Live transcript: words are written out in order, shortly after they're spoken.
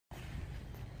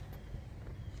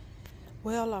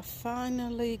Well, I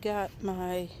finally got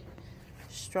my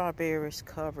strawberries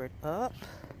covered up.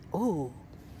 Ooh,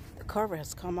 the cover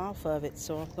has come off of it,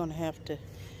 so I'm gonna have to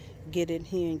get in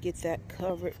here and get that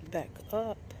covered back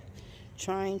up.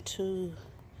 Trying to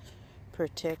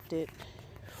protect it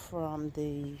from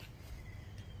the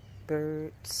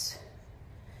birds.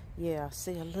 Yeah, I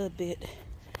see a little bit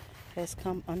has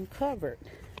come uncovered.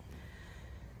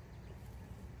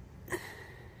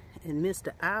 And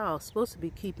Mr. Owl's supposed to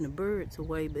be keeping the birds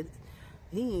away, but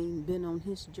he ain't been on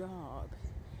his job.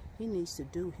 He needs to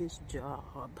do his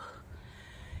job.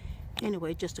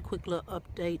 Anyway, just a quick little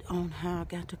update on how I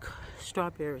got the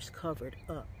strawberries covered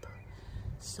up.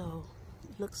 So,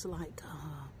 it looks like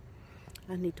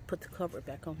I need to put the cover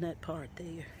back on that part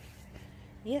there.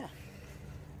 Yeah,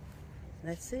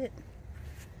 that's it.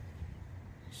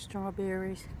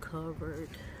 Strawberries covered.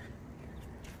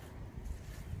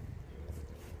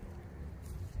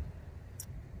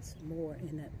 Some more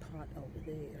in that pot over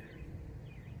there.